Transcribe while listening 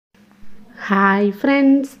Hi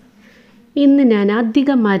friends, ഇന്ന് ഞാൻ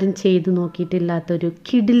അധികമാരും ചെയ്ത് നോക്കിയിട്ടില്ലാത്തൊരു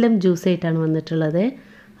കിടിലം ജ്യൂസായിട്ടാണ് വന്നിട്ടുള്ളത്.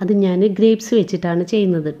 അത് ഞാൻ ഗ്രേപ്സ് വെച്ചിട്ടാണ്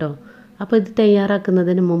ചെയ്യുന്നത് കേട്ടോ. അപ്പോൾ ഇത്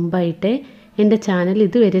തയ്യാറാക്കുന്നതിന് മുമ്പായിട്ട് എൻ്റെ ചാനൽ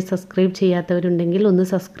ഇതുവരെ സബ്സ്ക്രൈബ് ചെയ്യാത്തവരുണ്ടെങ്കിൽ ഒന്ന്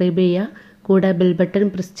സബ്സ്ക്രൈബ് ചെയ്യുക. കൂടെ ബെൽ ബട്ടൺ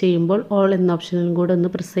പ്രസ് ചെയ്യുമ്പോൾ ഓൾ എന്ന ഓപ്ഷനിലും കൂടെ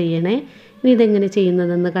ഒന്ന് പ്രസ് ചെയ്യണേ. ഇനി ഇതെങ്ങനെ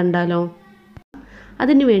ചെയ്യുന്നതെന്ന് കണ്ടാലോ.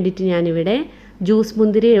 അതിന് വേണ്ടിയിട്ട് ഞാനിവിടെ ജ്യൂസ്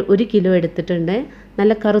മുന്തിരി 1 കിലോ എടുത്തിട്ടുണ്ട്.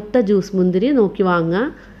 നല്ല കറുത്ത ജ്യൂസ് മുന്തിരി നോക്കി വാങ്ങുക.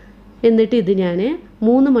 എന്നിട്ട് ഇത് ഞാൻ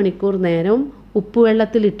 3 മണിക്കൂർ നേരം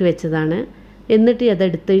ഉപ്പുവെള്ളത്തിലിട്ട് വെച്ചതാണ്. എന്നിട്ട്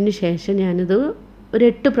അതെടുത്തതിന് ശേഷം ഞാനിത് ഒരു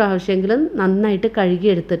 8 പ്രാവശ്യമെങ്കിലും നന്നായിട്ട് കഴുകി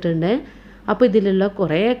എടുത്തിട്ടുണ്ട്. അപ്പോൾ ഇതിലുള്ള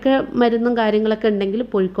കുറേയൊക്കെ മരുന്നും കാര്യങ്ങളൊക്കെ ഉണ്ടെങ്കിൽ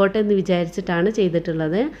പൊയ്ക്കോട്ടെ എന്ന് വിചാരിച്ചിട്ടാണ്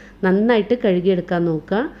ചെയ്തിട്ടുള്ളത്. നന്നായിട്ട് കഴുകിയെടുക്കാൻ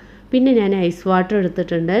നോക്കുക. പിന്നെ ഞാൻ ഐസ് വാട്ടർ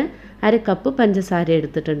എടുത്തിട്ടുണ്ട്. 1/2 കപ്പ് പഞ്ചസാര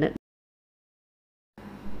എടുത്തിട്ടുണ്ട്.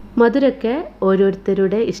 മധുരമൊക്കെ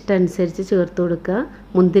ഓരോരുത്തരുടെ ഇഷ്ടം അനുസരിച്ച് ചേർത്ത് കൊടുക്കുക.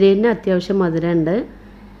 മുന്തിരിന് അത്യാവശ്യം മധുരമുണ്ട്.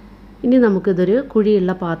 ഇനി നമുക്കിതൊരു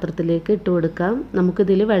കുഴിയുള്ള പാത്രത്തിലേക്ക് ഇട്ട് കൊടുക്കാം.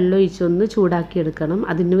 നമുക്കിതിൽ വെള്ളം ഒഴിച്ചൊന്ന് ചൂടാക്കി എടുക്കണം.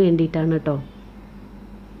 അതിന് വേണ്ടിയിട്ടാണ് കേട്ടോ.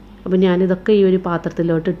 അപ്പോൾ ഞാനിതൊക്കെ ഈ ഒരു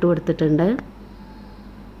പാത്രത്തിലോട്ട് ഇട്ട് കൊടുത്തിട്ടുണ്ട്.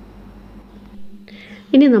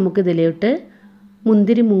 ഇനി നമുക്കിതിലോട്ട്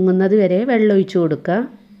മുന്തിരി മുങ്ങുന്നത് വരെ വെള്ളം ഒഴിച്ച് കൊടുക്കുക.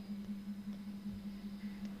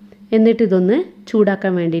 എന്നിട്ടിതൊന്ന്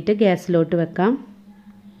ചൂടാക്കാൻ വേണ്ടിയിട്ട് ഗ്യാസിലോട്ട് വെക്കാം.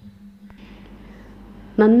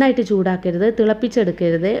 നന്നായിട്ട് ചൂടാക്കരുത്,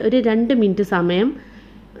 തിളപ്പിച്ചെടുക്കരുത്. ഒരു 2 മിനിറ്റ് സമയം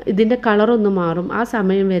ഇതിൻ്റെ കളറൊന്ന് മാറും. ആ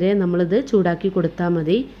സമയം വരെ നമ്മളിത് ചൂടാക്കി കൊടുത്താൽ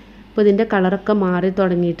മതി. അപ്പോൾ ഇതിൻ്റെ കളറൊക്കെ മാറി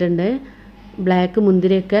തുടങ്ങിയിട്ടുണ്ട്. ബ്ലാക്ക്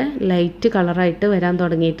മുന്തിരിയൊക്കെ ലൈറ്റ് കളറായിട്ട് വരാൻ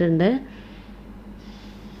തുടങ്ങിയിട്ടുണ്ട്.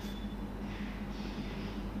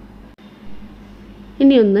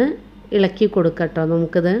 ഇനി ഒന്ന് ഇളക്കി കൊടുക്കട്ടോ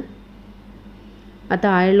നമുക്കിത്. ആ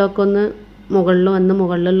താഴെയുള്ളതൊക്കെ ഒന്ന് മുകളിൽ വന്ന്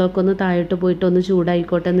മുകളിലുള്ളതൊക്കെ ഒന്ന് താഴോട്ട് പോയിട്ട് ഒന്ന്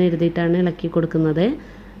ചൂടായിക്കോട്ടെ എന്ന് എഴുതിയിട്ടാണ് ഇളക്കി കൊടുക്കുന്നത്.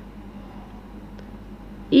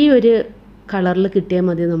 ഈ ഒരു കളറിൽ കിട്ടിയാൽ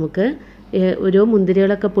മതി നമുക്ക്. ഓരോ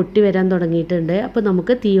മുന്തിരികളൊക്കെ പൊട്ടി വരാൻ തുടങ്ങിയിട്ടുണ്ട്. അപ്പോൾ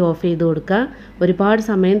നമുക്ക് തീ ഓഫ് ചെയ്ത് കൊടുക്കുക. ഒരുപാട്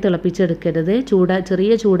സമയം തിളപ്പിച്ചെടുക്കരുത്.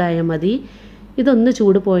 ചെറിയ ചൂടായാൽ മതി. ഇതൊന്ന്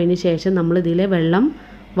ചൂട് പോയതിന് ശേഷം നമ്മളിതിലെ വെള്ളം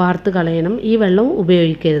വാർത്ത് കളയണം. ഈ വെള്ളം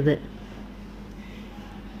ഉപയോഗിക്കരുത്.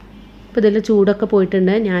 അപ്പോൾ ഇതിൽ ചൂടൊക്കെ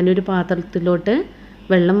പോയിട്ടുണ്ട്. ഞാനൊരു പാത്രത്തിലോട്ട്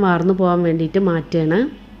വെള്ളം വാർന്നു പോകാൻ വേണ്ടിയിട്ട് മാറ്റുകയാണ്.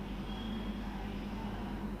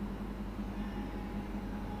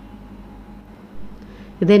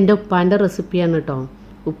 ഇതെൻ്റെ ഉപ്പാൻ്റെ റെസിപ്പിയാണ് കേട്ടോ.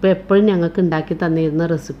 ഉപ്പ എപ്പോഴും ഞങ്ങൾക്ക് ഉണ്ടാക്കി തന്നിരുന്ന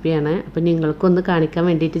റെസിപ്പിയാണ്. അപ്പോൾ നിങ്ങൾക്കൊന്ന് കാണിക്കാൻ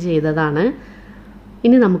വേണ്ടിയിട്ട് ചെയ്തതാണ്.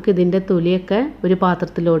 ഇനി നമുക്കിതിൻ്റെ തൊലിയൊക്കെ ഒരു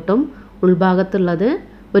പാത്രത്തിലോട്ടും ഉൾഭാഗത്തുള്ളത്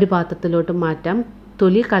ഒരു പാത്രത്തിലോട്ടും മാറ്റാം.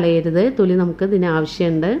 തൊലി കളയരുത്. തൊലി നമുക്ക് ഇതിന്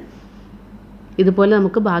ആവശ്യമുണ്ട്. ഇതുപോലെ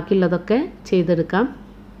നമുക്ക് ബാക്കിയുള്ളതൊക്കെ ചെയ്തെടുക്കാം.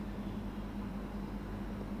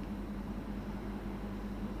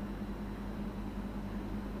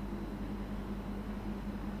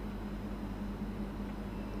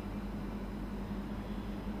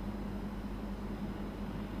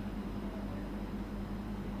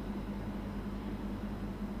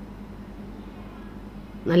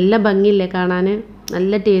 നല്ല ഭംഗിയില്ലേ കാണാൻ?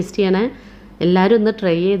 നല്ല ടേസ്റ്റിയാണ്. എല്ലാവരും ഒന്ന്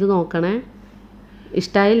ട്രൈ ചെയ്ത് നോക്കണേ.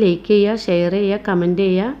 ഇഷ്ടമായി ലൈക്ക് ചെയ്യുക, ഷെയർ ചെയ്യുക, കമൻറ്റ്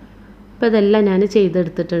ചെയ്യുക. അപ്പോൾ ഇതെല്ലാം ഞാൻ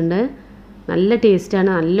ചെയ്തെടുത്തിട്ടുണ്ട്. നല്ല ടേസ്റ്റാണ്.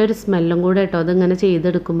 നല്ലൊരു സ്മെല്ലും കൂടെ കേട്ടോ അതിങ്ങനെ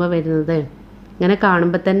ചെയ്തെടുക്കുമ്പോൾ വരുന്നത്. ഇങ്ങനെ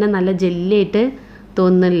കാണുമ്പോൾ തന്നെ നല്ല ജെല്ലിയായിട്ട്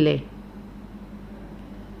തോന്നില്ലേ?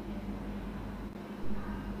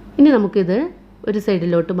 ഇനി നമുക്കിത് ഒരു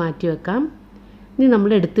സൈഡിലോട്ട് മാറ്റി വെക്കാം. ഇനി നമ്മൾ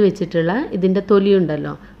എടുത്ത് വെച്ചിട്ടുള്ള ഇതിൻ്റെ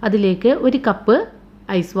തൊലിയുണ്ടല്ലോ, അതിലേക്ക് 1 കപ്പ്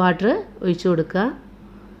ഐസ് വാട്ടർ ഒഴിച്ചു കൊടുക്കുക.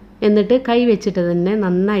 എന്നിട്ട് കൈ വെച്ചിട്ട് തന്നെ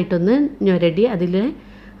നന്നായിട്ടൊന്ന് ഞൊരടി അതിൽ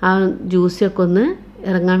ആ ജ്യൂസൊക്കെ ഒന്ന്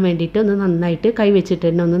ഇറങ്ങാൻ വേണ്ടിയിട്ട് ഒന്ന് നന്നായിട്ട് കൈ വെച്ചിട്ട്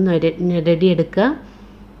തന്നെ ഒന്ന് ഞൊരടി എടുക്കുക.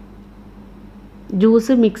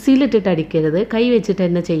 ജ്യൂസ് മിക്സിയിലിട്ടിട്ട് അടിക്കരുത്, കൈ വെച്ചിട്ട്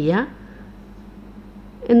തന്നെ ചെയ്യുക.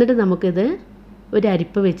 എന്നിട്ട് നമുക്കിത് ഒരു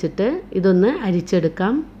അരിപ്പ വെച്ചിട്ട് ഇതൊന്ന്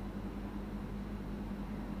അരിച്ചെടുക്കാം.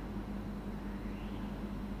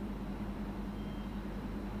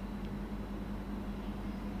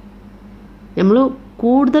 നമ്മൾ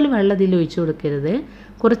കൂടുതൽ വെള്ളം ഇതിൽ ഒഴിച്ചു കൊടുക്കരുത്,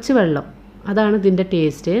 കുറച്ച് വെള്ളം. അതാണ് ഇതിൻ്റെ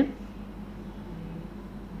ടേസ്റ്റ്.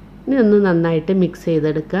 ഇനി ഒന്ന് നന്നായിട്ട് മിക്സ്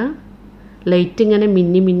ചെയ്തെടുക്കുക. ലൈറ്റ് ഇങ്ങനെ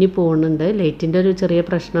മിന്നി പോകുന്നുണ്ട്. ലൈറ്റിൻ്റെ ഒരു ചെറിയ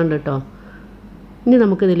പ്രശ്നമുണ്ട് കേട്ടോ. ഇനി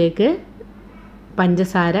നമുക്കിതിലേക്ക്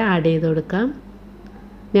പഞ്ചസാര ആഡ് ചെയ്ത് കൊടുക്കാം.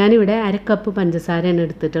 ഞാനിവിടെ 1/2 കപ്പ് പഞ്ചസാരയാണ്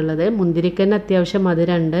എടുത്തിട്ടുള്ളത്. മുന്തിരിക്ക് തന്നെ അത്യാവശ്യം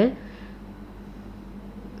മധുരമുണ്ട്.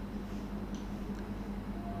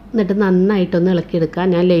 എന്നിട്ട് നന്നായിട്ടൊന്ന് ഇളക്കിയെടുക്കുക.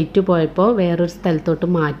 ഞാൻ ലൈറ്റ് പോയപ്പോൾ വേറൊരു സ്ഥലത്തോട്ട്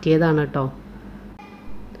മാറ്റിയതാണ് കേട്ടോ.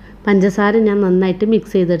 പഞ്ചസാര ഞാൻ നന്നായിട്ട്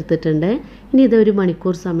മിക്സ് ചെയ്തെടുത്തിട്ടുണ്ട്. ഇനി ഇത് 1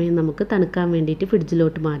 മണിക്കൂർ സമയം നമുക്ക് തണുക്കാൻ വേണ്ടിയിട്ട്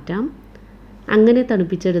ഫ്രിഡ്ജിലോട്ട് മാറ്റാം. അങ്ങനെ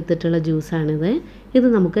തണുപ്പിച്ചെടുത്തിട്ടുള്ള ജ്യൂസാണിത്. ഇത്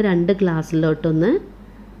നമുക്ക് 2 ഗ്ലാസ്സിലോട്ടൊന്ന്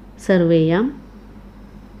സെർവ് ചെയ്യാം.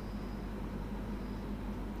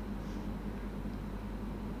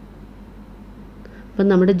 അപ്പം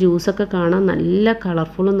നമ്മുടെ ജ്യൂസൊക്കെ കാണാൻ നല്ല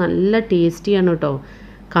കളർഫുള്ളും നല്ല ടേസ്റ്റിയാണ് കേട്ടോ.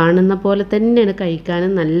 കാണുന്ന പോലെ തന്നെയാണ്,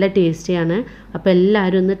 കഴിക്കാനും നല്ല ടേസ്റ്റിയാണ്. അപ്പോൾ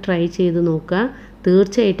എല്ലാവരും ഒന്ന് ട്രൈ ചെയ്ത് നോക്കുക.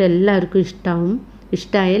 തീർച്ചയായിട്ടും എല്ലാവർക്കും ഇഷ്ടമാവും.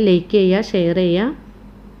 ഇഷ്ടമായ ലൈക്ക് ചെയ്യുക, ഷെയർ ചെയ്യുക,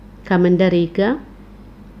 കമൻ്റ് അറിയിക്കുക.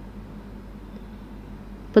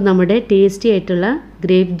 അപ്പോൾ നമ്മുടെ ടേസ്റ്റി ആയിട്ടുള്ള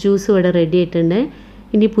ഗ്രേപ്പ് ജ്യൂസ് ഇവിടെ റെഡി ആയിട്ടുണ്ട്.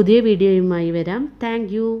 ഇനി പുതിയ വീഡിയോയുമായി വരാം.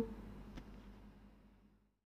 Thank you.